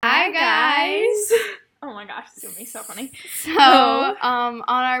my gosh, this is going to be so funny. So, on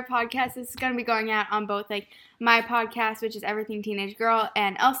our podcast, this is going to be going out on both, like, my podcast, which is Everything Teenage Girl,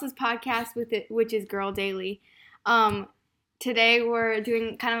 and Elsa's podcast, which is Girl Daily. Today, we're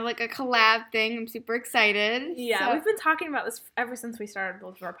doing kind of like a collab thing. I'm super excited. Yeah, we've been talking about this ever since we started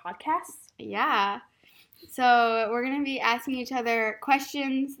both of our podcasts. Yeah. So, we're going to be asking each other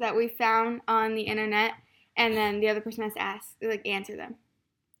questions that we found on the internet, and then the other person has to answer them.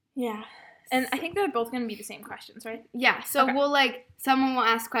 Yeah. And I think they're both going to be the same questions, right? Yeah. So, we'll, someone will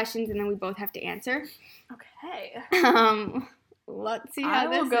ask questions, and then we both have to answer. Okay. Let's see how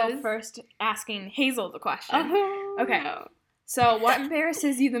this is. I will go first asking Hazel the question. Oh, okay. No. So, what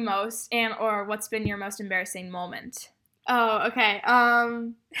embarrasses you the most, or what's been your most embarrassing moment? Oh, okay.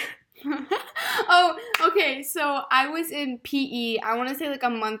 Okay. So, I was in PE, I want to say a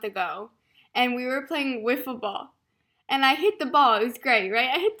month ago, and we were playing wiffle ball. And I hit the ball. It was great, right?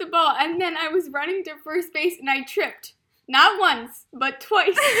 I hit the ball, and then I was running to first base, and I tripped. Not once, but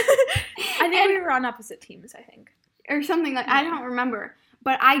twice. I think we were on opposite teams, I think. Or something I don't remember.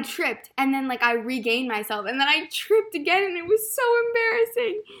 But I tripped, and then, I regained myself, and then I tripped again, and it was so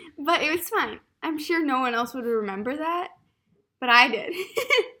embarrassing. But it was fine. I'm sure no one else would remember that, but I did.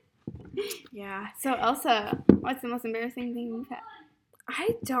 Yeah. So, Elsa, what's the most embarrassing thing you've had?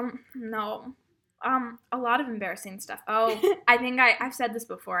 I don't know. A lot of embarrassing stuff. Oh, I think I've said this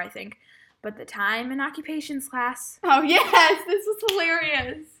before, but the time in occupations class. Oh, yes, this was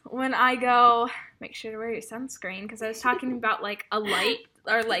hilarious. When I go, make sure to wear your sunscreen, because I was talking about, a light,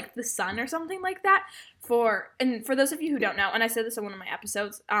 or, the sun or something like that. For those of you who don't know, and I said this in one of my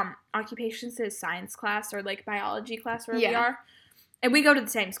episodes, occupations is science class, or, biology class, where we are. And we go to the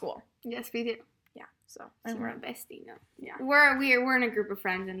same school. Yes, we do. Yeah, so. And we're a bestie, no. Yeah. We're in a group of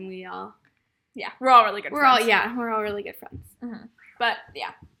friends, and we all. Yeah, we're all really good friends. We're all really good friends. Mm-hmm. But,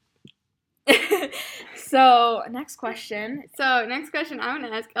 yeah. So, next question. I'm going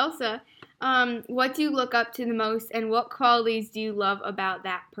to ask Elsa, what do you look up to the most, and what qualities do you love about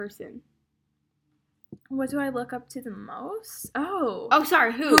that person? What do I look up to the most? Oh. Oh,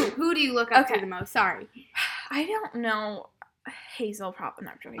 sorry, who? Who do you look up to the most? Sorry. I don't know. Hazel probably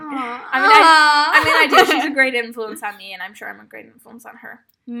not joking. I I do. She's a great influence on me, and I'm sure I'm a great influence on her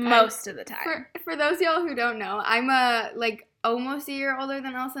most of the time. For those of y'all who don't know, I'm almost a year older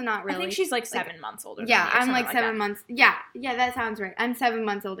than Elsa. Not really. I think she's 7 months older. Yeah, than me, I'm 7 months. Yeah, that sounds right. I'm 7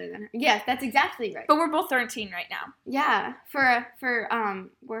 months older than her. Yes, that's exactly right. But we're both 13 right now. Yeah, we're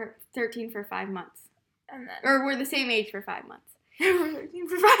 13 for 5 months, and then we're the same age for 5 months. We're 13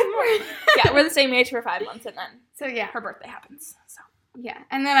 for 5 months. Yeah, we're the same age for 5 months, and then her birthday happens. So yeah,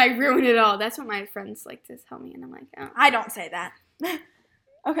 and then I ruin it all. That's what my friends like to tell me, and I'm like, oh. I don't say that.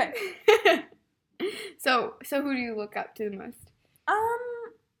 Okay. So who do you look up to the most? I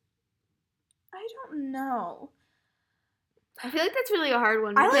don't know. I feel like that's really a hard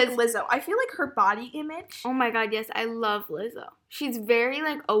one. I like Lizzo. I feel like her body image. Oh my god, yes, I love Lizzo. She's very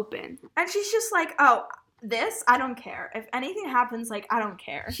open, and she's just oh. This, I don't care. If anything happens, I don't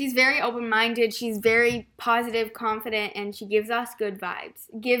care. She's very open-minded. She's very positive, confident, and she gives us good vibes.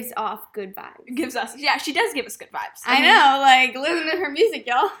 Gives off good vibes. Gives us. Yeah, she does give us good vibes. I know. Listen to her music,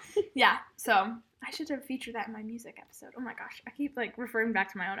 y'all. Yeah, so I should have featured that in my music episode. Oh my gosh. I keep, referring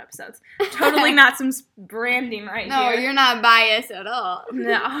back to my own episodes. Totally not some branding right here. No, you're not biased at all.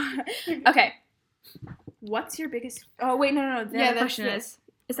 No. Okay. What's your biggest... Oh, wait, no. The other question is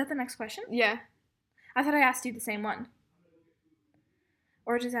that the next question? Yeah. I thought I asked you the same one.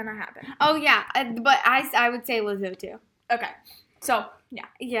 Or does that not happen? Oh, yeah. But I would say Lizzo, too. Okay. So, yeah.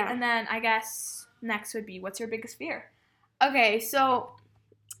 Yeah. And then I guess next would be, what's your biggest fear? Okay, so...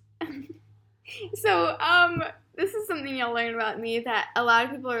 this is something you'll learn about me that a lot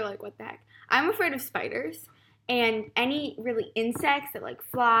of people are like, what the heck? I'm afraid of spiders. And any really insects that,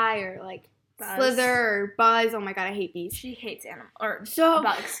 fly or, slither or buzz. Oh, my God, I hate bees. She hates bugs.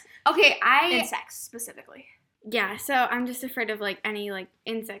 Okay, insects, specifically. Yeah, so I'm just afraid of, any,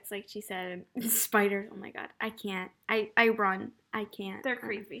 insects, like she said. Spiders, oh, my God. I can't. I run. I can't. They're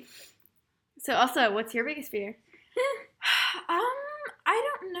creepy. So, also, what's your biggest fear? I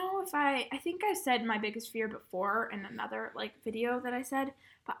don't know if I think I said my biggest fear before in another, video that I said.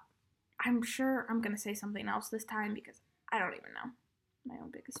 But I'm sure I'm going to say something else this time because I don't even know my own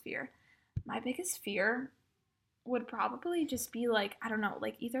biggest fear. My biggest fear would probably just be I don't know,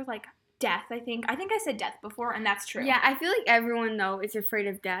 either death, I think. I think I said death before, and that's true. Yeah, I feel like everyone though is afraid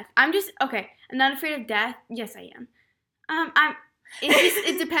of death. I'm not afraid of death. Yes, I am.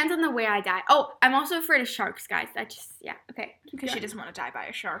 It depends on the way I die. Oh, I'm also afraid of sharks, guys. Okay. Because she doesn't want to die by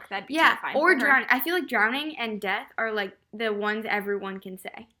a shark. That'd be terrifying. terrifying. Or drowning. I feel like drowning and death are the ones everyone can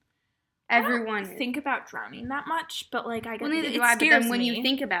say. Everyone I don't think about drowning that much, but like I get well, neither it do I, but scares then when me. you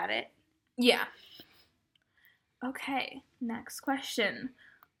think about it. Yeah. Okay, next question.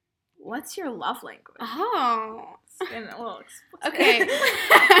 What's your love language? Oh. It's getting a little Okay.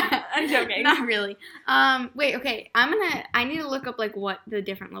 I'm joking. Not really. Wait, okay. I need to look up like what the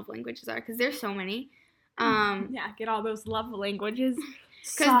different love languages are because there's so many. Yeah, get all those love languages.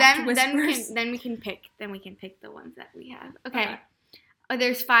 Because then we can pick the ones that we have. Okay. Oh,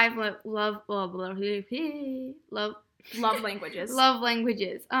 there's 5 love languages. Love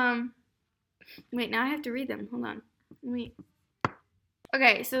languages. Wait, now I have to read them. Hold on. Wait.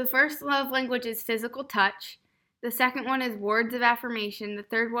 Okay, so the first love language is physical touch. The second one is words of affirmation. The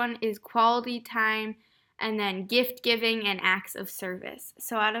third one is quality time, and then gift giving and acts of service.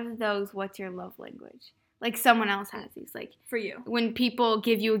 So out of those, what's your love language? Like someone else has these. Like for you. When people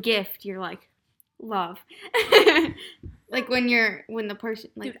give you a gift, you're like, love. Like when the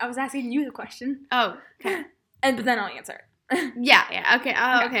person like. Dude, I was asking you the question. Oh, okay. But then I'll answer it. Yeah. Okay.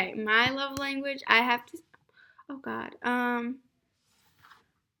 Okay. My love language, I have to. Oh God.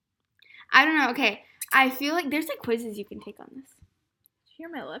 I don't know. Okay. I feel like there's like quizzes you can take on this. Did you hear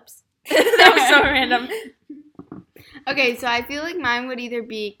my lips? That was so random. Okay, so I feel like mine would either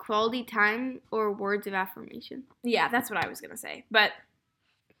be quality time or words of affirmation. Yeah, that's what I was going to say. But,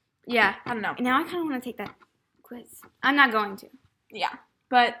 yeah. I don't know. Now I kind of want to take that quiz. I'm not going to. Yeah.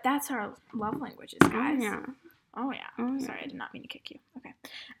 But that's our love languages, guys. Oh, yeah. Sorry, I did not mean to kick you. Okay.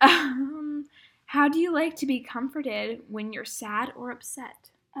 How do you like to be comforted when you're sad or upset?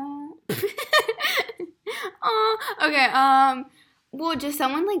 Oh. Okay. Well, just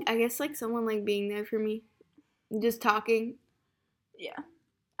someone I guess someone being there for me. Just talking. Yeah.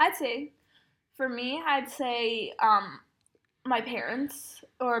 I'd say, for me, my parents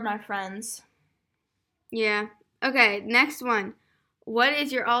or my friends. Yeah. Okay, next one. What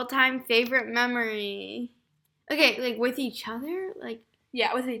is your all-time favorite memory? Okay, with each other?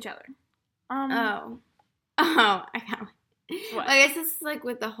 Yeah, with each other. I got it. What? I guess it's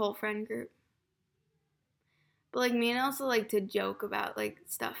with the whole friend group. But me and Elsa like to joke about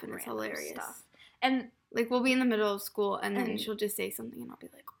stuff, and it's hilarious. Stuff. And we'll be in the middle of school, and then she'll just say something, and I'll be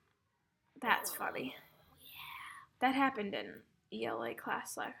like, "That's funny." Yeah, that happened in ELA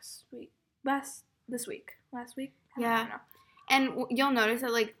class last week. Last week. Yeah, and you'll notice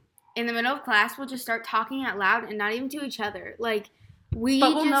that in the middle of class, we'll just start talking out loud, and not even to each other. But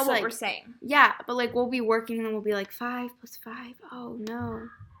we'll know what we're saying. Yeah, but we'll be working, and then we'll be 5 + 5. Oh no.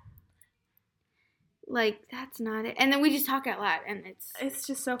 That's not it. And then we just talk out loud, and it's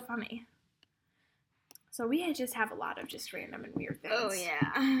just so funny. So we just have a lot of just random and weird things. Oh,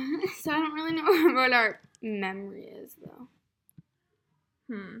 yeah. So I don't really know what our memory is, though.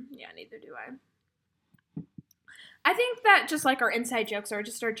 Yeah, neither do I. I think that just our inside jokes or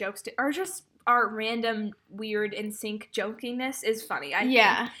just our jokes or just our random weird in sync jokiness is funny. I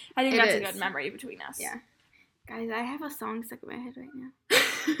think that's a good memory between us. Yeah. Guys, I have a song stuck in my head right now.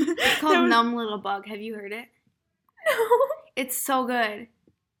 It's called Numb Little Bug. Have you heard it? No. It's so good.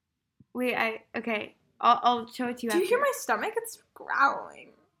 Wait, okay. I'll show it to you after. Do you hear my stomach? It's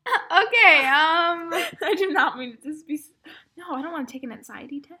growling. Okay, I do not mean to just be... No, I don't want to take an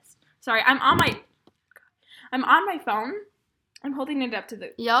anxiety test. Sorry, I'm on my phone. I'm holding it up to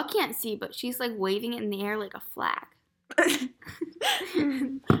the... Y'all can't see, but she's waving it in the air like a flag.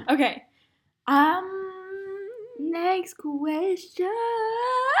 Okay. Next question.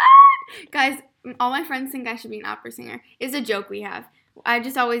 Guys, all my friends think I should be an opera singer. It's a joke we have. I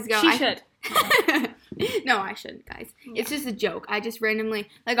just always go... She should. No, I shouldn't, guys. Yeah. It's just a joke. I just randomly...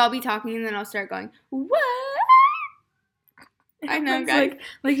 I'll be talking and then I'll start going, what? I know, guys.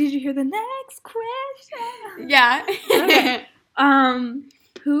 Did you hear the next question? Yeah. Okay.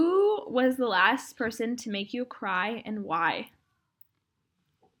 Who was the last person to make you cry and why?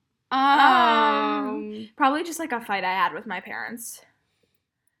 Probably just a fight I had with my parents.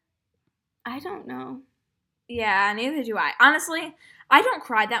 I don't know. Yeah, neither do I. Honestly, I don't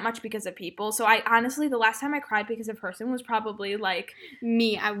cry that much because of people. So the last time I cried because of a person was probably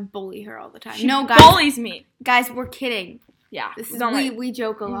me. I would bully her all the time. She bullies me. Guys, we're kidding. Yeah. This is we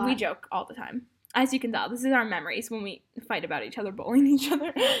joke a lot. We joke all the time. As you can tell, this is our memories when we fight about each other, bullying each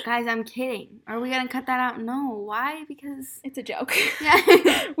other. Guys, I'm kidding. Are we going to cut that out? No. Why? Because... It's a joke.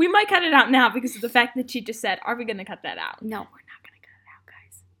 Yeah. We might cut it out now because of the fact that she just said, are we going to cut that out? No, we're not going to cut it out,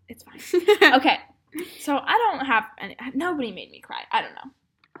 guys. It's fine. Okay. So I don't have any... Nobody made me cry. I don't know.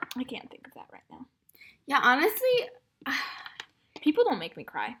 I can't think of that right now. Yeah, honestly... People don't make me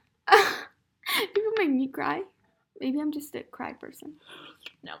cry. People make me cry. Maybe I'm just a cry person.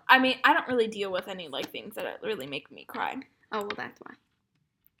 No. I mean, I don't really deal with any, things that really make me cry. Oh, well, that's why.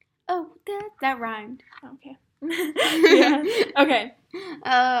 Oh, That rhymed. Okay. Yeah. Okay.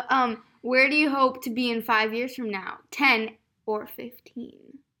 Where do you hope to be in 5 years from now? 10 or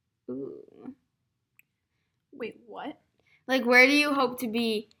 15? Ooh. Wait, what? Like, where do you hope to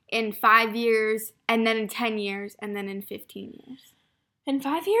be in 5 years, and then in 10 years, and then in 15 years? In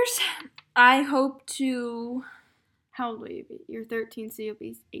 5 years, I hope to... How old will you be? You're 13, so you'll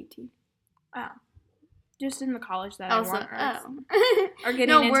be 18. Oh. Just in the college that I want. Or getting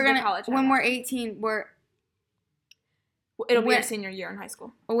no, into the college. When we're 18, It'll be our senior year in high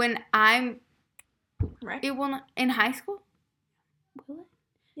school. When I'm... Right? It will not... In high school? Will it?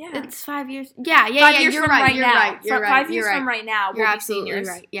 Yeah. It's 5 years. Yeah. 5 years You're from right. Right You're now. right. You're right. 5 years from right now, you're we'll be absolutely seniors.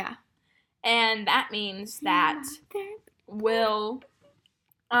 Right. Yeah. And that means that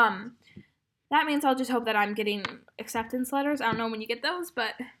that means I'll just hope that I'm getting acceptance letters. I don't know when you get those,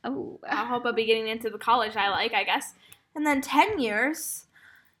 but I hope I'll be getting into the college I like, I guess. And then 10 years.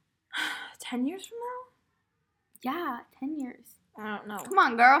 10 years from now? Yeah, 10 years. I don't know. Come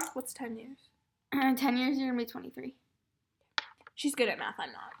on, girl. What's 10 years? 10 years, you're going to be 23. She's good at math.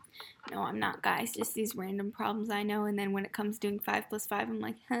 I'm not. No, I'm not, guys. Just these random problems I know. And then when it comes doing 5 plus 5, I'm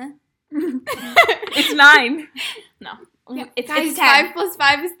like, huh? It's 9. No. Yeah, it's 10. 5 plus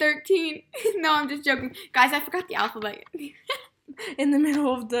 5 is 13. No, I'm just joking. Guys, I forgot the alphabet. In the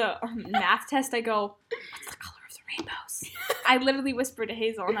middle of the math test, I go, what's the color of the rainbows? I literally whispered to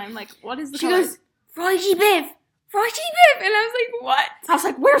Hazel, and I'm like, what is the color? She goes, Roy G. Biv. Roy G. Biv. And I was like, what? I was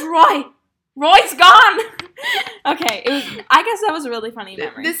like, where's Roy? Roy's gone. Okay, I guess that was a really funny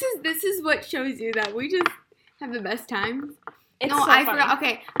memory. This is what shows you that we just have the best time. It's no, so I funny. forgot.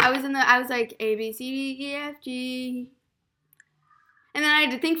 Okay, I was like A B C D E F G, and then I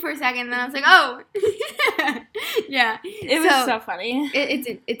had to think for a second, and then I was like, oh, yeah. It was so funny.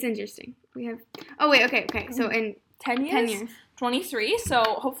 It's interesting. We have. Oh wait, okay. So in 10 years, 10 years, 23. So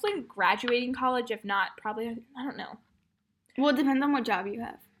hopefully graduating college. If not, probably I don't know. Well, it depends on what job you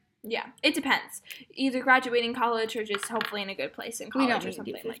have. Yeah, it depends. Either graduating college or just hopefully in a good place in college or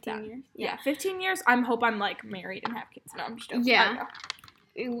something like that. Years. Yeah, 15 years. I hope I'm like married and have kids. No, I'm just joking. Yeah.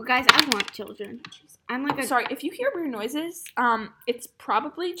 Guys, I want children. I'm like Sorry, if you hear weird noises, it's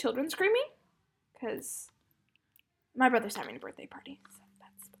probably children screaming, because my brother's having a birthday party. So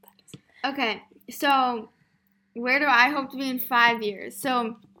that's what that is. Okay, so where do I hope to be in 5 years?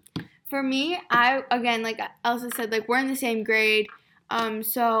 So for me, like Elsa said, like we're in the same grade.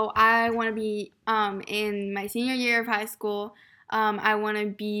 So I want to be in my senior year of high school. I want to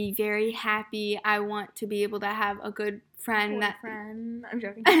be very happy. I want to be able to have a good friend. I'm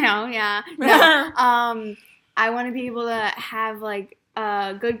joking. I know, yeah. No, I want to be able to have like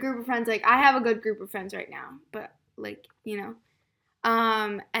a good group of friends. Like I have a good group of friends right now, but like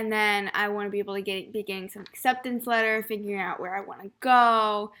and then I want to be able to be getting some acceptance letter, figuring out where I want to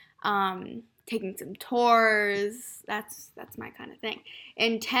go. Taking some tours. That's my kind of thing.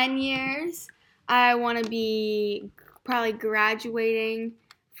 In 10 years, I want to be probably graduating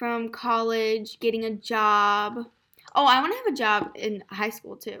from college, getting a job. Oh, I want to have a job in high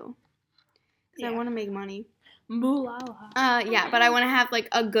school too. Because I want to make money. Moolah. Yeah, but I want to have like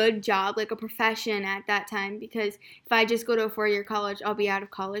a good job, like a profession at that time. Because if I just go to a 4-year college, I'll be out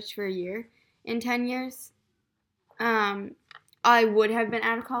of college for a year in 10 years. I would have been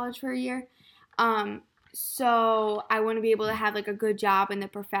out of college for a year. So I want to be able to have like a good job in the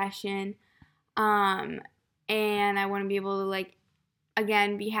profession. And I want to be able to like,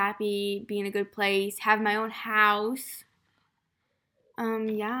 again, be happy, be in a good place, have my own house.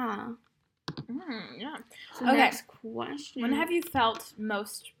 Yeah. Yeah. So next question. When have you felt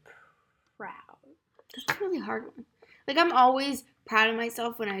most proud? That's a really hard one. Like I'm always proud of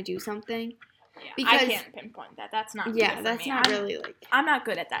myself when I do something. Yeah, because, I can't pinpoint that. That's not. Yeah, that's not really like. I'm not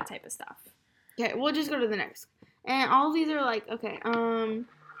good at that type of stuff. Okay, we'll just go to the next. And all of these are like, okay,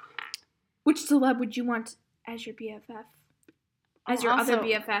 which celeb would you want as your BFF? As your other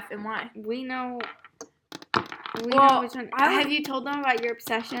BFF, and why? We know which one. Have you told them about your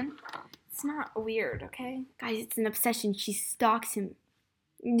obsession? It's not weird, okay? Guys, it's an obsession. She stalks him.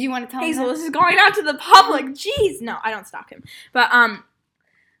 Do you want to tell Hazel, them? this is going out to the public. Jeez. No, I don't stalk him. But,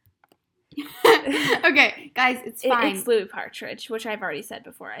 okay, guys, it's fine. It's Louis Partridge, which I've already said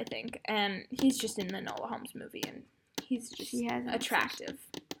before, I think. And he's just in the Enola Holmes movie, and he's just attractive.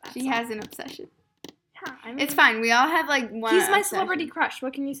 She has an obsession. Yeah, I mean, it's fine. We all have like one. He's my celebrity crush.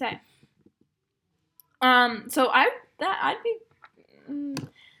 What can you say? So I'd be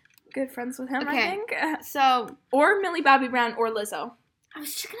good friends with him. Okay. I think. So or Millie Bobby Brown or Lizzo. I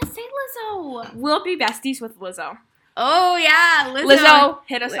was just gonna say Lizzo. We'll be besties with Lizzo. Oh, yeah, Lizzo,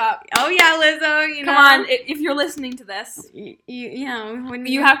 hit us up. Oh, yeah, Lizzo, you know. Come on, if you're listening to this. You know. When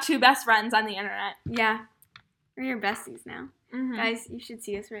you have 2 best friends on the internet. Yeah. We're your besties now. Mm-hmm. Guys, you should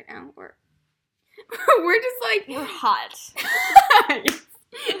see us right now. We're just like... We're hot.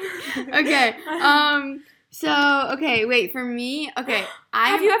 Okay. Okay, wait, for me, okay.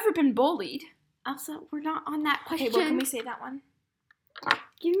 Have you ever been bullied? Also, we're not on that question. Okay, well, can we say that one?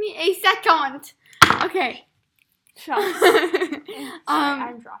 Give me a second. Okay. Shucks. Sorry,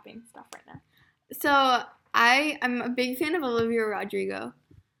 I'm dropping stuff right now. So, I'm a big fan of Olivia Rodrigo.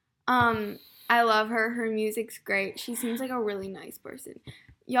 I love her. Her music's great. She seems like a really nice person.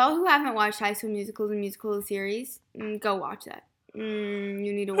 Y'all who haven't watched High School Musical, the musical series, go watch that.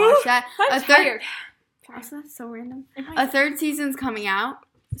 You need to watch that. I'm tired. Also, that's so random. A 3rd season's coming out.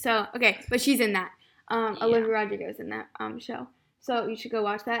 So, okay, but she's in that. Olivia Rodrigo's in that show. So you should go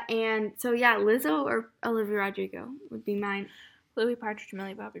watch that. And so, yeah, Lizzo or Olivia Rodrigo would be mine. Louis Partridge,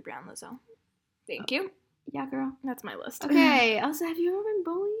 Millie Bobby Brown, Lizzo. Thank you. Yeah, girl. That's my list. Okay. Also, have you ever been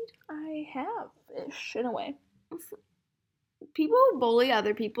bullied? I have-ish, in a way. People who bully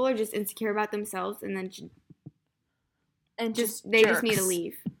other people are just insecure about themselves and then just need to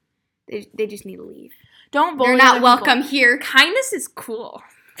leave. They just need to leave. Don't bully. They're not welcome here. Kindness is cool.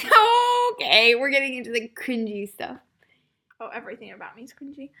 Okay, we're getting into the cringy stuff. Oh, everything about me is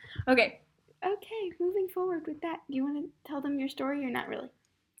cringy. Okay. Okay, moving forward with that. Do you want to tell them your story or not really?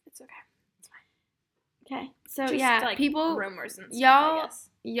 It's okay. It's fine. Okay. So, just, yeah, like, people, rumors and stuff, I guess.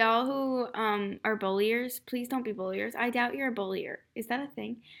 Y'all who are bulliers, please don't be bulliers. I doubt you're a bullier. Is that a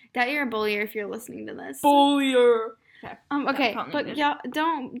thing? Doubt you're a bullier if you're listening to this. Bullier. Okay, but y'all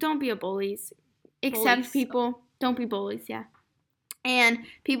don't be a bullies. Accept people. Don't be bullies, yeah. And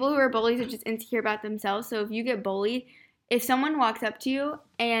people who are bullies are just insecure about themselves. So if you get bullied, if someone walks up to you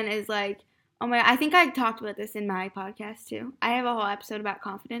and is like, oh my, I think I talked about this in my podcast too. I have a whole episode about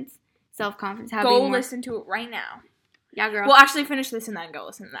confidence, self-confidence. Go listen to it right now. Yeah, girl. Well, actually finish this and then go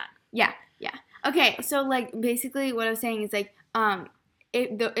listen to that. Yeah. Okay, so like basically what I was saying is like,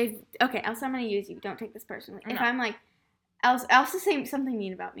 okay, Elsa, I'm gonna use you. Don't take this personally. No. If I'm like, Elsa saying something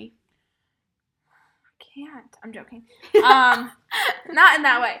mean about me. Can't. I'm joking. Not in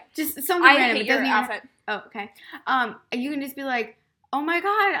that way. Just something I random. hate your outfit. Oh, okay. You can just be like, oh my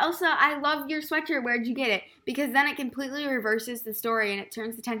god, Elsa, I love your sweatshirt. Where'd you get it? Because then it completely reverses the story and it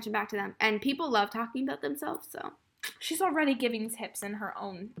turns the tension back to them. And people love talking about themselves, so. She's already giving tips in her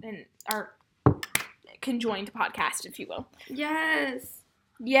own, in our conjoined podcast, if you will. Yes.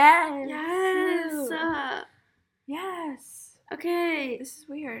 Yes. Yes. Okay. This is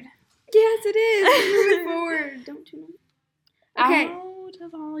weird. Yes, it is. Moving forward. Don't you know? Okay. Out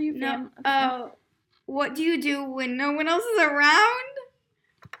of all your family. No. What do you do when no one else is around?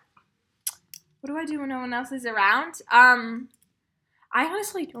 What do I do when no one else is around? I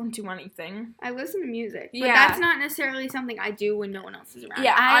honestly don't do anything. I listen to music. But that's not necessarily something I do when no one else is around.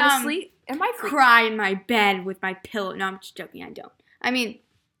 Yeah, honestly, I cry in my bed with my pillow. No, I'm just joking. I don't. I mean,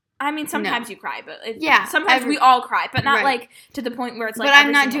 sometimes you cry, but sometimes we all cry, but not like to the point where it's like. But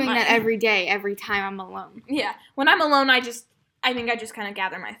I'm not doing that every day, every time I'm alone. Yeah, when I'm alone, I think I just kind of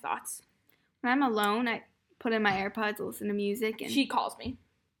gather my thoughts. When I'm alone, I put in my AirPods, listen to music, and she calls me.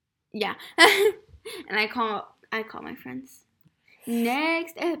 Yeah, and I call my friends.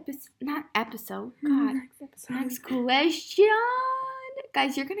 Next episode. God. Next question.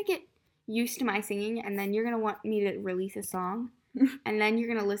 Guys, you're gonna get used to my singing, and then you're gonna want me to release a song. And then you're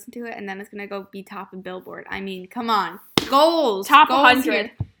going to listen to it, and then it's going to go be top of Billboard. I mean, come on. Goals. Top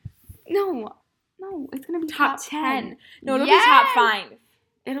 100. No, it's going to be top 10. No, it'll be top 5.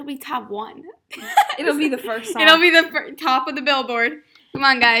 It'll be top 1. It'll be the first song. It'll be the top of the Billboard. Come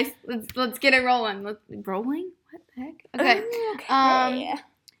on, guys. Let's get it rolling. Rolling? What the heck? Okay.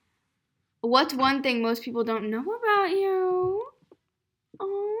 What's one thing most people don't know about you?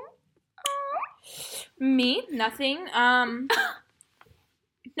 Me? Nothing.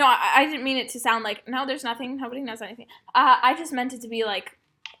 No, I didn't mean it to sound like, no, there's nothing. Nobody knows anything. I just meant it to be like,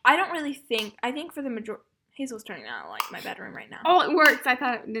 I don't really think, I think for the majority, Hazel's turning on like my bedroom right now. Oh, it works. I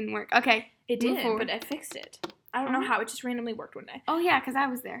thought it didn't work. Okay. It did, but I fixed it. I don't know how. It just randomly worked one day. Oh, yeah, because I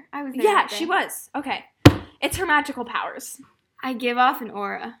was there. Yeah, she was. Okay. It's her magical powers. I give off an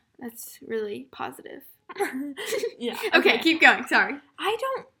aura. That's really positive. Yeah. Okay, keep going. Sorry.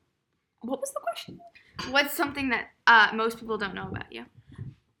 What was the question? What's something that most people don't know about you?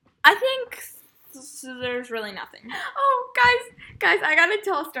 I think there's really nothing. Oh, guys, I gotta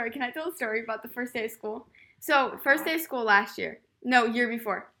tell a story. Can I tell a story about the first day of school? So, first day of school last year. No, year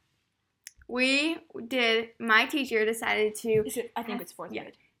before. My teacher decided to... I think it's fourth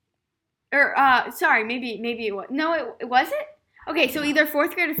grade. Or, sorry, maybe it was. No, it was it? Okay, so either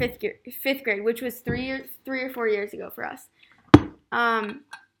 4th grade or 5th grade, which was 3 or 4 years ago for us.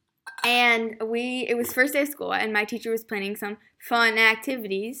 And it was first day of school, and my teacher was planning some fun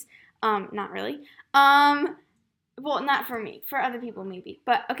activities. Not really. Well, not for me. For other people, maybe.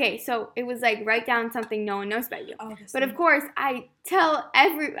 But, okay, so it was like, write down something no one knows about you. Oh, but, of course, I tell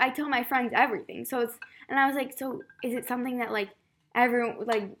my friends everything. And I was like, so is it something that, like, everyone,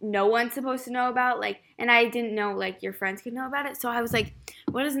 like, no one's supposed to know about? Like, and I didn't know, like, your friends could know about it. So I was like,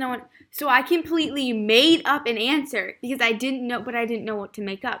 what does no one... So I completely made up an answer because I didn't know what to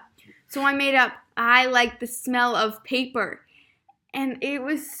make up. So I made up, I like the smell of paper. And it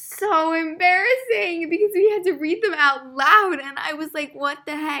was so embarrassing because we had to read them out loud. And I was like, what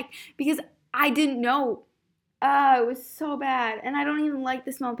the heck? Because I didn't know. It was so bad. And I don't even like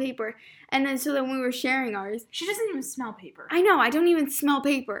the smell of paper. And then when we were sharing ours. She doesn't even smell paper. I know. I don't even smell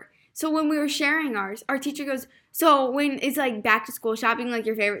paper. So when we were sharing ours, our teacher goes, so when it's like back to school shopping, like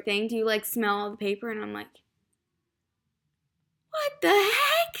your favorite thing, do you like smell the paper? And I'm like, what the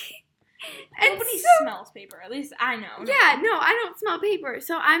heck? Nobody smells paper. At least I know. Yeah, no, I don't smell paper.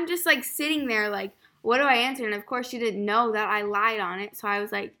 So I'm just like sitting there like, what do I answer? And of course she didn't know that I lied on it. So I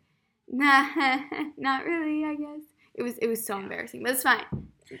was like, nah, not really, I guess. It was so embarrassing. But it's fine.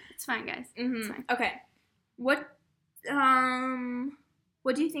 It's fine, guys. Mm-hmm. It's fine. Okay. What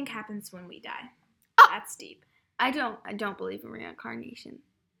do you think happens when we die? Oh, that's deep. I don't believe in reincarnation.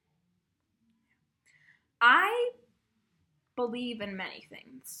 I believe in many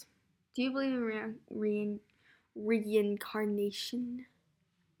things. Do you believe in reincarnation?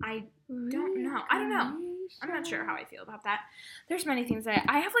 I don't know. I don't know. I'm not sure how I feel about that. There's many things that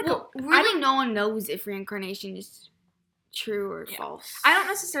I have like. Really, no one knows if reincarnation is true or false. I don't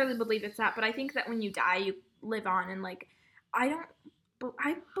necessarily believe it's that, but I think that when you die, you live on, and like, I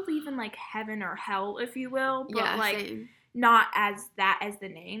believe in like heaven or hell, if you will, but like same. Not as that as the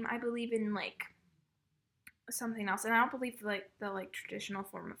name. I believe in like something else, and I don't believe like the like traditional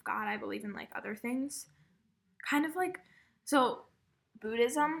form of God. I believe in like other things, kind of like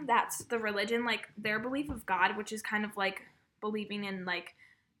Buddhism. That's the religion, like their belief of God, which is kind of like believing in like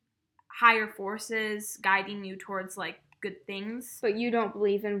higher forces guiding you towards like good things. But you don't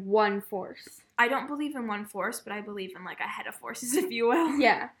believe in one force. I don't believe in one force, but I believe in like a head of forces, if you will.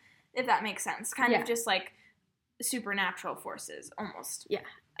 Yeah, if that makes sense. Kind of just like supernatural forces, almost. Yeah,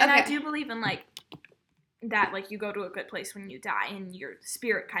 and I do believe in like. That, like, you go to a good place when you die and your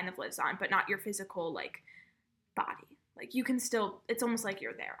spirit kind of lives on, but not your physical, like, body. Like, you can still, it's almost like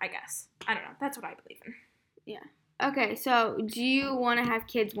you're there, I guess. I don't know. That's what I believe in. Yeah. Okay, so do you want to have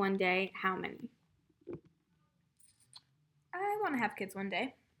kids one day? How many? I want to have kids one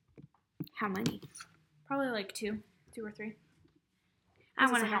day. How many? Probably, like, 2 or 3.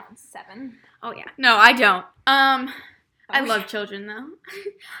 I want to have 7. Oh, yeah. No, I don't. I love children, though.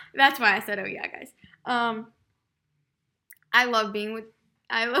 That's why I said, oh, yeah, guys. I love being with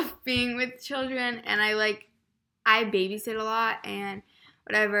children, and I babysit a lot and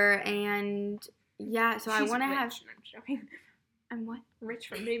whatever, and yeah, so I want to have. I'm joking. I'm what? Rich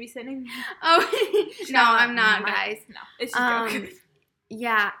from babysitting. Oh no, I'm not, guys. No, it's just joking.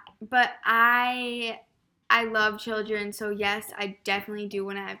 Yeah, but I love children, so yes, I definitely do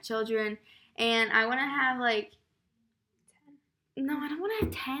want to have children, and I want to have like. No, I don't want to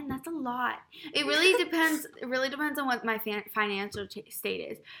have 10. That's a lot. It really depends. It really depends on what my financial state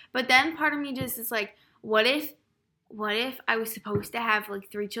is. But then part of me just is like, what if I was supposed to have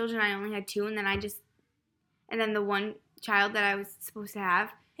like 3 children, I only had 2, and then the one child that I was supposed to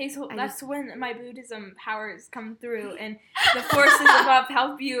have. Hey, so that's when my Buddhism powers come through, and the forces above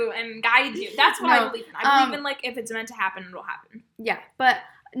help you and guide you. That's what I believe in. I believe in like if it's meant to happen, it'll happen. Yeah, but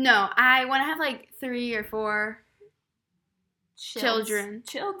no, I want to have like 3 or 4. Children.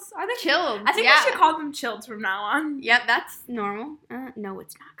 Childs? Are they? Chilled. I think we should call them childs from now on. Yep, that's normal. No,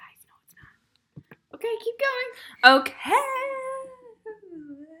 it's not, guys. No, it's not. Okay, keep going. Okay.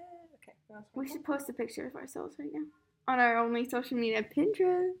 We should post a picture of ourselves right now on our only social media,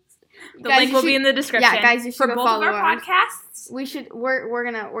 Pinterest. The link will be in the description. Yeah, guys, you should for go both follow of our podcasts. We should. We're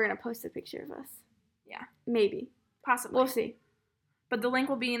gonna post a picture of us. Yeah, maybe, possibly. We'll see. But the link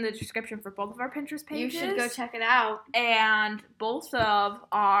will be in the description for both of our Pinterest pages. You should go check it out. And both of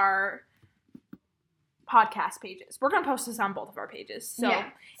our podcast pages. We're going to post this on both of our pages. So,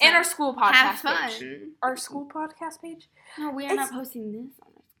 and our school podcast page. Our school podcast page. No, we are not posting this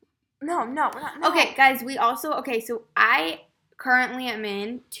on our school. No, we're not. No. Okay, guys, so I currently am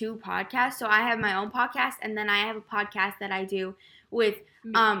in 2 podcasts. So I have my own podcast, and then I have a podcast that I do with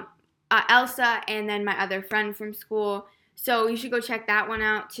Elsa and then my other friend from school. So you should go check that one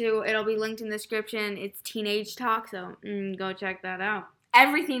out, too. It'll be linked in the description. It's Teenage Talk, so go check that out.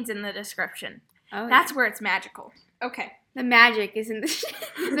 Everything's in the description. Oh, That's where it's magical. Okay. The magic is in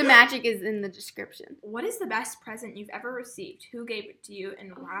the magic is in the description. What is the best present you've ever received? Who gave it to you,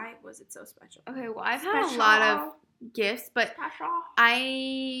 and why was it so special? Okay, well, I've had a lot of gifts, but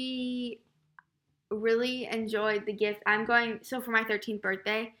I really enjoyed the gift. So for my 13th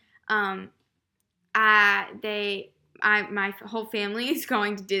birthday, my whole family is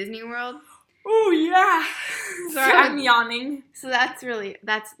going to Disney World. Oh, yeah. Sorry, I'm yawning. So that's my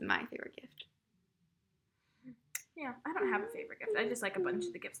favorite gift. Yeah, I don't have a favorite gift. I just like a bunch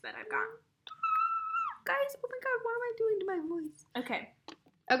of the gifts that I've got. Guys, oh my god, what am I doing to my voice? Okay,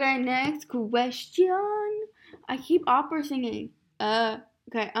 next question. I keep opera singing.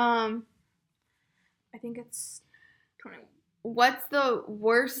 Okay, I think it's 21. What's the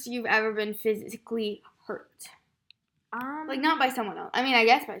worst you've ever been physically hurt? Like, not by someone else. I mean, I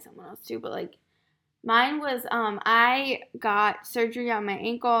guess by someone else, too, but, like, mine was, I got surgery on my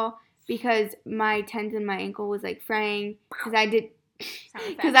ankle because my tendon in my ankle was, like, fraying because I did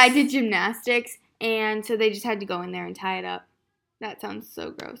gymnastics, and so they just had to go in there and tie it up. That sounds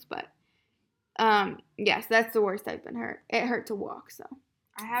so gross, but, yes, that's the worst I've been hurt. It hurt to walk, so.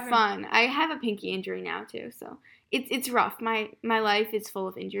 I have a pinky injury now, too, so. It's rough. My life is full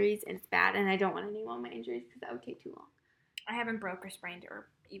of injuries, and it's bad, and I don't want to name all my injuries because that would take too long. I haven't broke or sprained or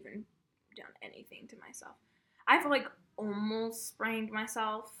even done anything to myself. I've, like, almost sprained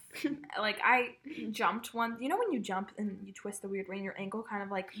myself. Like, I jumped once. You know when you jump and you twist the weird way and your ankle kind of,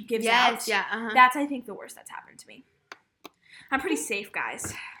 like, gives out? Yes, yeah, uh-huh. That's, I think, the worst that's happened to me. I'm pretty safe,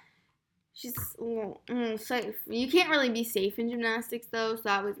 guys. She's safe. You can't really be safe in gymnastics, though, so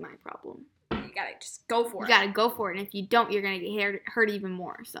that was my problem. You gotta just go for it. You gotta go for it, and if you don't, you're gonna get hurt even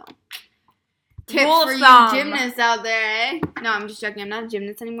more, so. Tips for you gymnasts out there, eh? No, I'm just joking. I'm not a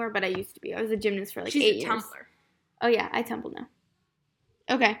gymnast anymore, but I used to be. I was a gymnast for like 8 years. She's a tumbler. Oh, yeah. I tumble now.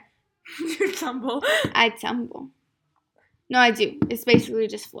 Okay. You tumble? I tumble. No, I do. It's basically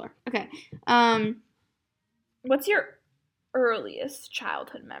just floor. Okay. What's your earliest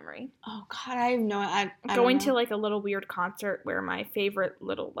childhood memory? Oh, God. I have no I Going to, like, a little weird concert where my favorite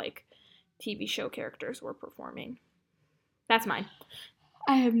little, like, TV show characters were performing. That's mine.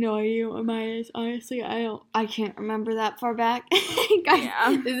 I have no idea what mine is. Honestly, I can't remember that far back. Guys,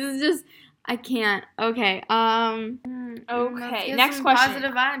 yeah. This is just, I can't. Okay. Okay. Next question.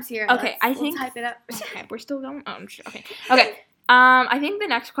 Positive vibes here. Okay, we'll type it up. Okay, we're still going. Oh, okay. Okay. I think the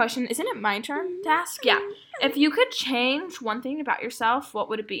next question, isn't it my turn to ask? Yeah. If you could change one thing about yourself, what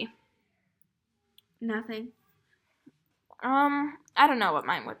would it be? Nothing. I don't know what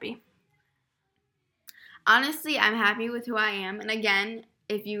mine would be. Honestly, I'm happy with who I am. And again,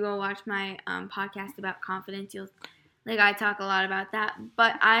 if you go watch my podcast about confidence, I talk a lot about that.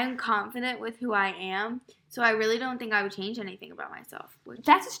 But I'm confident with who I am. So I really don't think I would change anything about myself.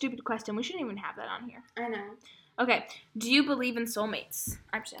 That's a stupid question. We shouldn't even have that on here. I know. Okay. Do you believe in soulmates?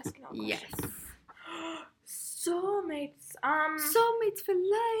 I'm just asking all questions. Yes. Soulmates. Soulmates for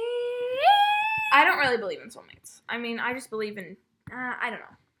life. I don't really believe in soulmates. I mean, I just believe in, I don't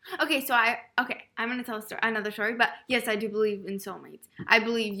know. Okay, I'm going to tell another story, but yes, I do believe in soulmates. I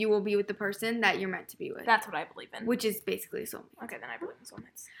believe you will be with the person that you're meant to be with. That's what I believe in. Which is basically a soulmate. Okay, then I believe in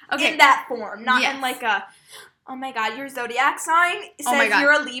soulmates. Okay. In that form, not in like a, oh my god, your zodiac sign says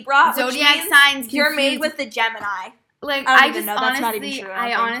you're a Libra, zodiac signs you're made with the Gemini. Like, I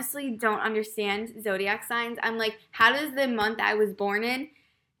honestly don't understand zodiac signs. I'm like, how does the month I was born in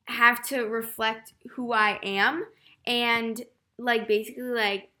have to reflect who I am? And like, basically,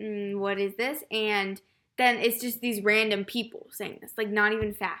 like, what is this? And then it's just these random people saying this, like, not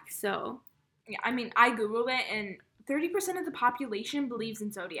even facts, so. Yeah, I mean, I Googled it, and 30% of the population believes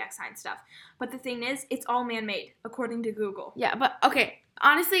in zodiac sign stuff. But the thing is, it's all man-made, according to Google. Yeah, but, okay,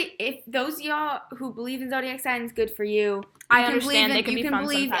 honestly, if those of y'all who believe in zodiac signs, good for you. I understand they can be fun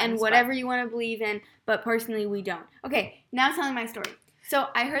sometimes. You can believe in whatever you want to believe in, but personally, we don't. Okay, now telling my story. So,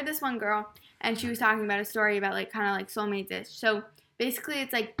 I heard this one girl, and she was talking about a story about, like, kind of like soulmates-ish. So, basically,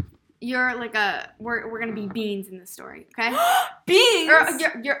 it's like, you're like we're going to be beans in this story, okay? Beans?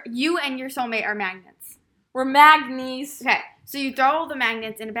 You and your soulmate are magnets. We're magnes. Okay, so you throw all the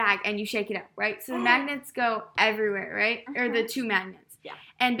magnets in a bag and you shake it up, right? So the magnets go everywhere, right? Or the two magnets. Yeah.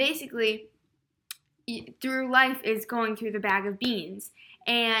 And basically, through life is going through the bag of beans.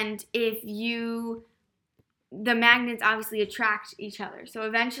 And the magnets obviously attract each other. So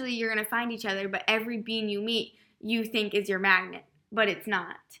eventually you're going to find each other, but every bean you meet, you think is your magnet. But it's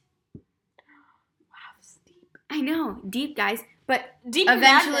not. Wow, this is deep. I know, deep, guys. But deep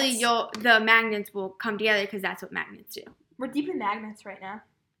eventually the magnets will come together because that's what magnets do. We're deep in magnets right now.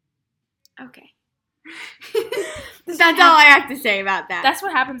 Okay. That's all I have to say about that. That's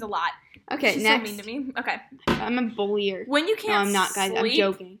what happens a lot. Okay, She's next. so mean to me. Okay. I'm a bullier. When you can't I'm not, guys. sleep, I'm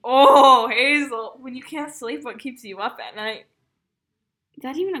joking. Oh, Hazel. When you can't sleep, what keeps you up at night? Is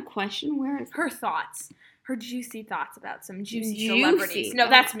that even a question? Where is her thoughts? Her juicy thoughts about some juicy Juicy. celebrities. No,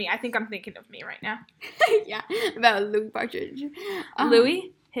 that's me. I think I'm thinking of me right now. yeah, about Louis Partridge.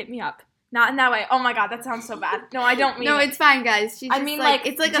 Louis, hit me up. Not in that way. Oh my god, that sounds so bad. No, I don't mean No, it. It's fine, guys. She's just like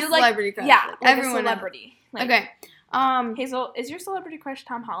it's like a celebrity crush. Yeah, like everyone a celebrity. Like, okay. Hazel, is your celebrity crush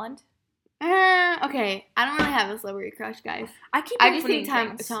Tom Holland? Okay. I don't really have a celebrity crush, guys. I just think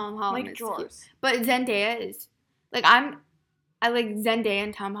Tom Holland like is drawers. cute. But Zendaya is like I like Zendaya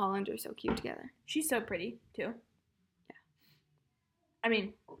and Tom Holland are so cute together. She's so pretty too. Yeah. I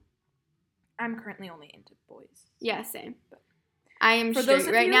mean, I'm currently only into boys. Yeah, same. But I am for straight those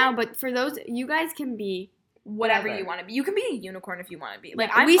of right you, now, but for those you guys can be whatever you want to be. You can be a unicorn if you want to be.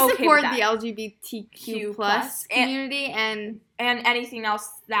 Like we okay support with the LGBTQ plus community and anything else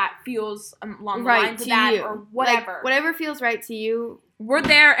that feels along the right lines of that you. or whatever. Like, whatever feels right to you. We're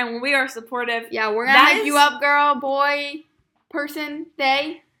there and we are supportive. Yeah, we're gonna hype you up, girl, boy, person,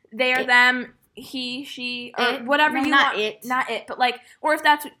 they are them, he, she, or whatever you not want. It. Not it, but like, or if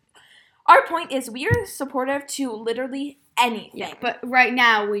that's our point is we are supportive to literally anything. Yeah, but right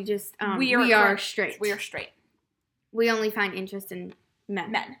now we just we are straight. We are straight. We only find interest in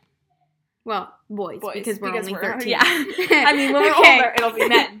men. Well, boys because we're only 13. Yeah. I mean, when we're older, it'll be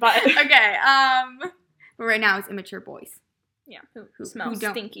men, but okay. But right now it's immature boys. Yeah, who smell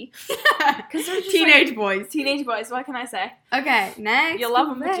stinky. Because they're just teenage boys. Teenage boys. What can I say? Okay, next. You love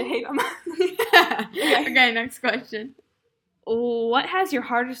them, but you hate them. Okay, next question. What has your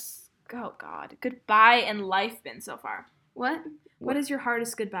hardest goodbye in life been so far? What has your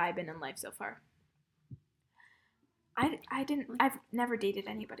hardest goodbye been in life so far? I've never dated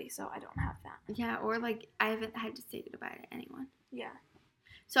anybody, so I don't have that. Yeah, or like I haven't had to say goodbye to anyone. Yeah.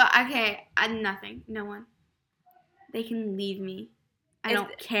 So okay, nothing, no one. They can leave me. I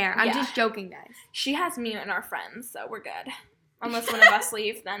don't care. I'm just joking, guys. She has me and our friends, so we're good. Unless one of us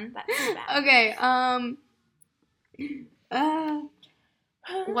leave, then that's too bad. Okay.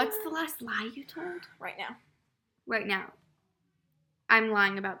 What's the last lie you told? Right now. I'm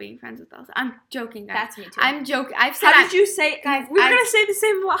lying about being friends with Elsa. I'm joking, guys. That's me too. I'm joking. I've said. How did you say, guys? We were gonna say the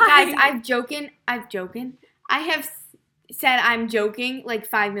same lie. Guys, I've joking. I have said I'm joking like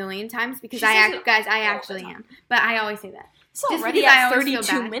 5 million times because I actually am. But I always say that. It's already at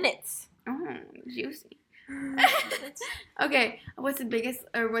 32 minutes. Oh, juicy. Okay, what's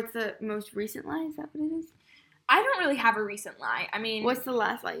the most recent lie? Is that what it is? I don't really have a recent lie. I mean, what's the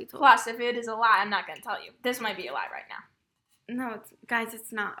last lie you told? Plus, if it is a lie, I'm not gonna tell you. This might be a lie right now. No,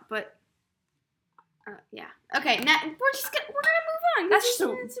 it's not. But yeah. Okay, now we're gonna move on. That's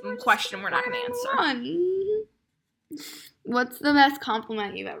just a question we're not gonna answer. What's the best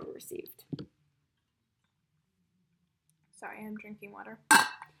compliment you've ever received? Sorry, I'm drinking water. Okay,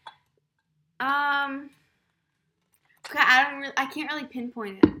 I can't really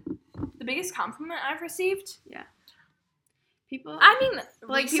pinpoint it. The biggest compliment I've received? Yeah. People. I mean,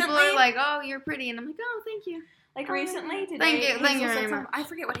 like recently, people are like, "Oh, you're pretty," and I'm like, "Oh, thank you." Like recently, today, thank you very much. I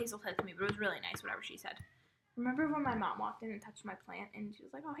forget what Hazel said to me, but it was really nice. Whatever she said. Remember when my mom walked in and touched my plant, and she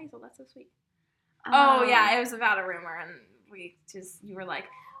was like, "Oh, Hazel, that's so sweet." Oh yeah, it was about a rumor, and you were like,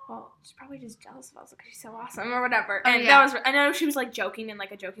 well, she's probably just jealous of us because she's so awesome or whatever. And I know she was like joking in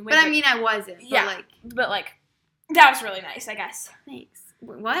like a joking way. But I mean, I wasn't. But that was really nice, I guess. Thanks.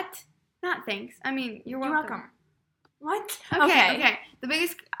 What? Not thanks. I mean, you're welcome. What? Okay. The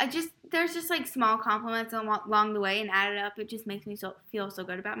biggest, there's just like small compliments along the way and added up. It just makes me feel so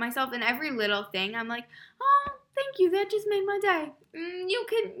good about myself. And every little thing, I'm like, oh, thank you. That just made my day. You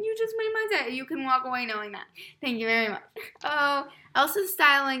just made my day. You can walk away knowing that. Thank you very much. Oh, Elsa's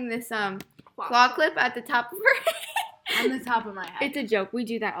styling this claw clip at the top of her head. On the top of my head. It's a joke. We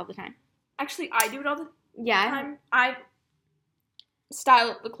do that all the time. Actually, I do it all the Yeah. time. I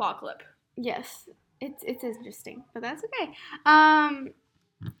style the claw clip. Yes. It's interesting, but that's okay.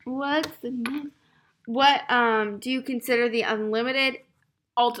 What's the next? What do you consider the unlimited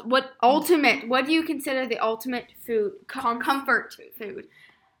ultimate? What do you consider the ultimate food? Comfort food.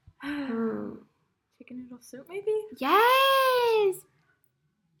 Chicken noodle soup, maybe?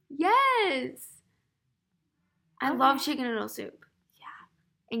 Yes. I love chicken noodle soup.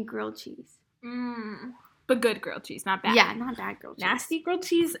 Yeah. And grilled cheese. But good grilled cheese, not bad. Yeah, not bad grilled cheese. Nasty grilled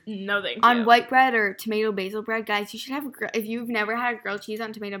cheese? No, thank you. On white bread or tomato basil bread, guys, you should have if you've never had a grilled cheese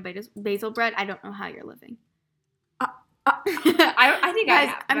on tomato basil bread, I don't know how you're living. I think guys,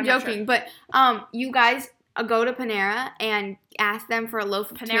 I have. I'm joking, sure. But you guys, go to Panera and ask them for a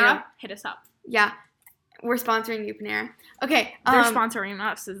loaf of Panera, tomato. hit us up. Yeah. We're sponsoring you, Panera. Okay. They're sponsoring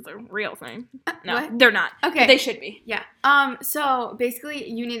us is the real thing. No, what? They're not. Okay. But they should be. Yeah. So basically,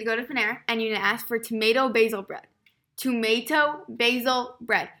 you need to go to Panera and you need to ask for tomato basil bread. Tomato basil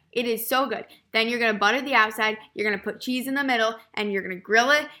bread. It is so good. Then you're going to butter the outside. You're going to put cheese in the middle and you're going to grill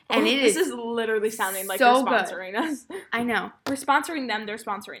it. And This is literally sounding like so they're sponsoring us. I know. We're sponsoring them. They're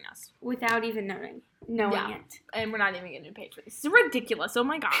sponsoring us. Without even knowing it. And we're not even getting paid for this. This is ridiculous. Oh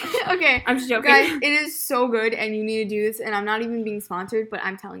my gosh. Okay. I'm just joking. Guys, it is so good and you need to do this. And I'm not even being sponsored, but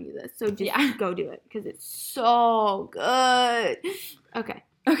I'm telling you this. So just go do it because it's so good. Okay.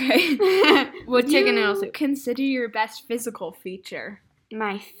 Would chicken noodle soup. Consider your best physical feature?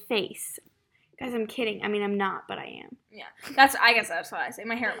 My face. Guys, I'm kidding. I mean, I'm not, but I am. Yeah. I guess that's what I say.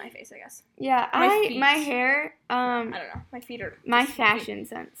 My hair and my face, I guess. Yeah, my hair, I don't know. My feet are... My fashion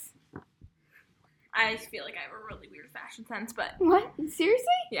sense. I feel like I have a really weird fashion sense, but... What? Seriously?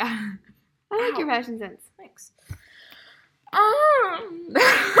 Yeah. I like your fashion sense. Thanks.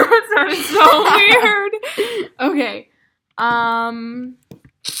 That sounded so weird. Okay.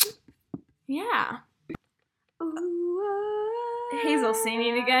 Yeah. Hazel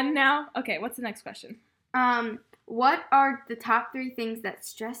singing again now? Okay, what's the next question? What are the top 3 things that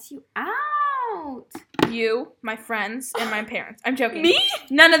stress you out? You, my friends, and my parents. I'm joking. Me?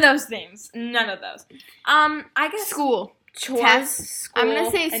 None of those things. None of those. I guess school. Chores. Tests. School, I'm going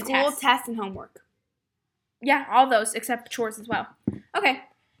to say and school, tests, and homework. Yeah, all those except chores as well. Okay.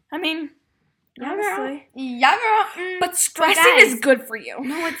 I mean, honestly. Yeah, girl. But stressing guys, is good for you.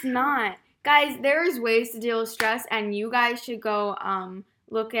 No, it's not. Guys, there's ways to deal with stress, and you guys should go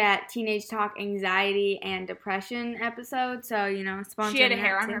look at Teenage Talk Anxiety and Depression episode. So, sponsor. She had a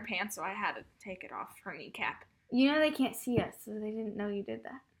hair on her pants, so I had to take it off her kneecap. You know they can't see us, so they didn't know you did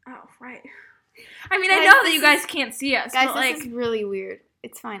that. Oh, right. I mean, Guys, I know that you guys can't see us, guys, but this is really weird.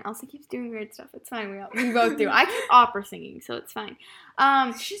 It's fine. Elsa keeps doing weird stuff. It's fine. We both do. I keep opera singing, so it's fine.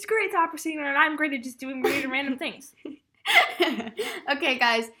 She's great at opera singing, and I'm great at just doing weird and random things. Okay,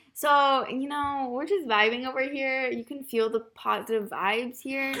 guys. So, we're just vibing over here. You can feel the positive vibes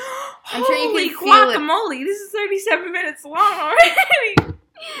here. I'm sure you can feel guacamole. This is 37 minutes long already.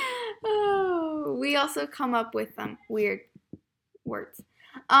 Oh, we also come up with weird words.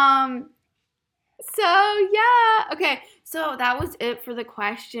 So, yeah. Okay, so that was it for the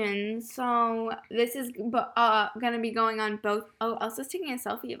questions. So, this is going to be going on both. Oh, Elsa's taking a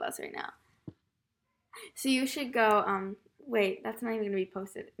selfie of us right now. So, you should go, wait, that's not even going to be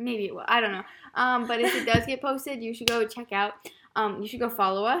posted. Maybe it will. I don't know. But if it does get posted, you should go check out. You should go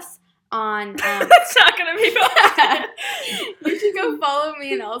follow us on. That's not going to be posted. You should go follow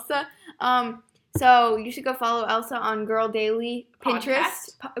me and Elsa. So you should go follow Elsa on Girl Daily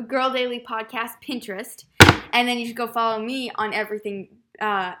Pinterest. Girl Daily Podcast Pinterest. And then you should go follow me on everything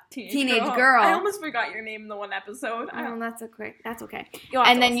Teenage Girl. I almost forgot your name in the one episode. Oh, that's okay. That's okay.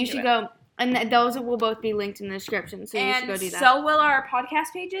 And then you should go. And those will both be linked in the description, so you should go do that. So will our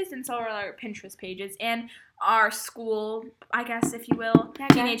podcast pages, and so will our Pinterest pages, and our school, I guess, if you will,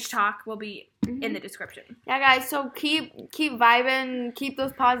 Teenage Talk will be in the description. Yeah, guys, so keep vibing, keep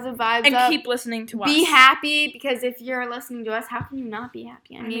those positive vibes and up. Keep listening to us. Be happy, because if you're listening to us, how can you not be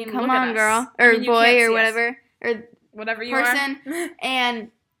happy? I mean come on, girl. Or boy, or whatever. Or whatever you person.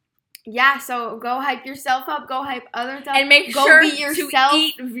 And... yeah, so go hype yourself up. Go hype others up. And make go sure be yourself. To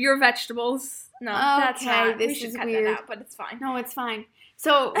eat your vegetables. No, that's not. This we should is cut weird. That out, but it's fine. No, it's fine.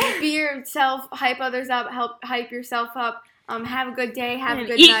 So be yourself. Hype others up. Hype yourself up. Have a good day. Have a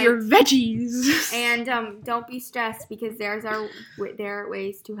good night. Eat your veggies. And don't be stressed because there are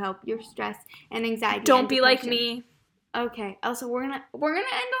ways to help your stress and anxiety. Don't be like me. Okay. Also, we're gonna end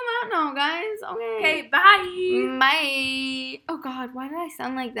on that now, guys. Okay. Okay. Bye. Bye. Oh God, why did I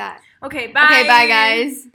sound like that? Okay. Bye. Okay. Bye, guys.